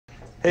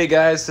Hey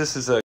guys, this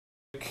is a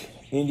quick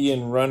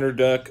Indian runner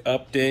duck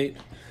update.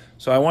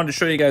 So I wanted to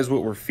show you guys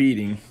what we're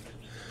feeding.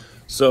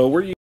 So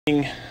we're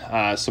using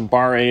some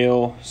Bar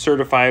Ale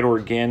certified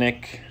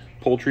organic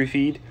poultry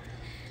feed.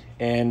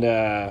 And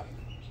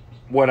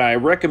what I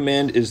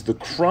recommend is the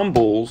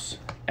crumbles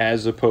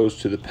as opposed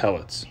to the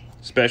pellets,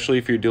 especially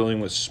if you're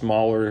dealing with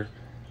smaller,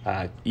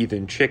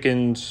 even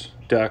chickens,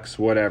 ducks,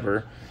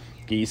 whatever,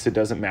 geese, it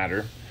doesn't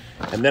matter.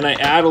 And then I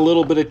add a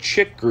little bit of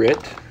chick grit,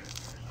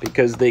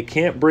 because they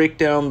can't break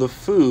down the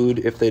food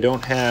if they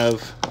don't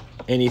have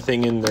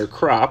anything in their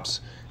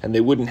crops, and they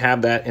wouldn't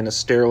have that in a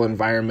sterile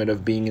environment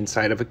of being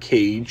inside of a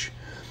cage.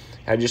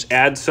 I just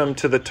add some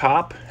to the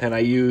top, and I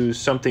use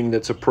something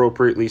that's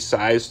appropriately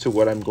sized to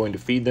what I'm going to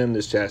feed them.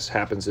 This just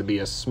happens to be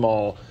a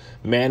small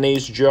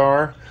mayonnaise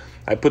jar.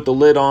 I put the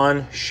lid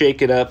on,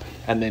 shake it up,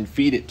 and then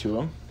feed it to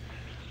them.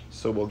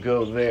 So we'll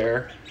go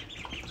there.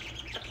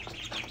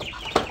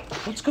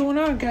 What's going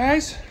on,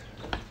 guys?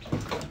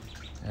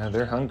 Yeah,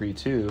 they're hungry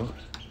too.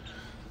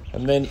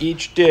 And then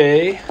each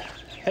day,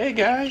 hey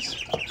guys.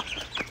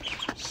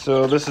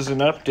 So this is an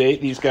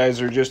update. These guys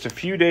are just a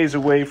few days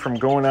away from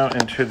going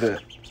out into the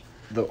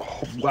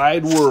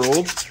wide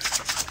world.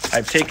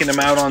 I've taken them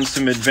out on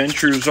some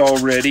adventures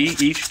already.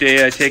 Each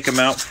day I take them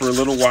out for a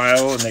little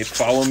while and they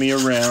follow me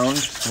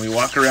around. We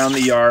walk around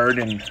the yard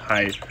and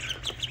I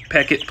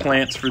peck at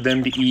plants for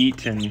them to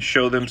eat and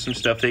show them some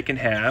stuff they can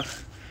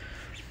have.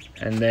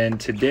 And then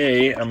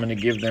today, I'm gonna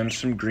give them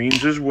some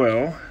greens as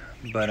well,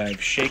 but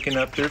I've shaken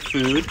up their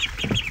food.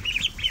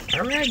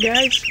 All right,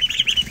 guys.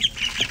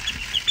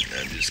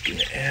 I'm just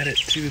gonna add it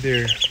to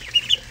their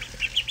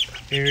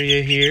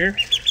area here,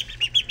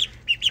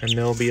 and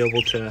they'll be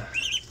able to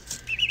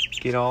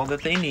get all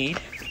that they need.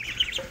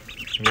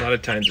 A lot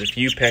of times, if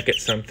you peck at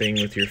something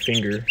with your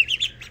finger,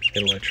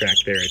 it'll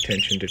attract their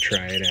attention to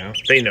try it out.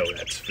 They know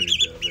that's food,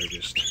 though. They're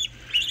just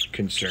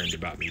concerned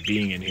about me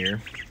being in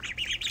here.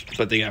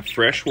 But they got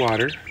fresh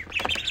water,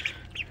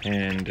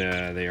 and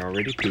they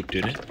already pooped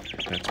in it.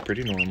 That's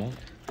pretty normal.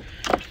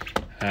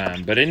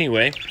 But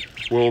anyway,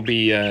 we'll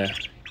be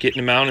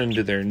getting them out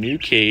into their new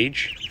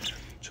cage,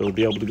 so we'll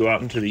be able to go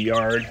out into the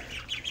yard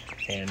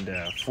and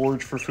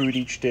forage for food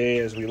each day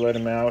as we let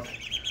them out.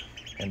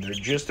 And they're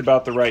just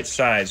about the right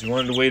size. We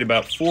wanted to wait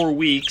about 4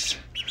 weeks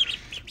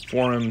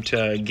for them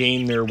to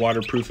gain their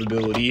waterproof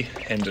ability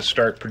and to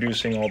start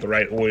producing all the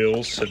right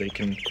oils so they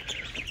can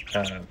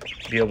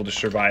be able to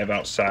survive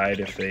outside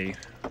if they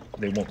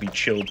won't be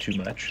chilled too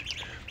much.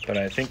 But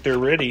I think they're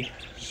ready,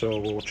 so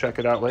we'll check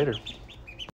it out later.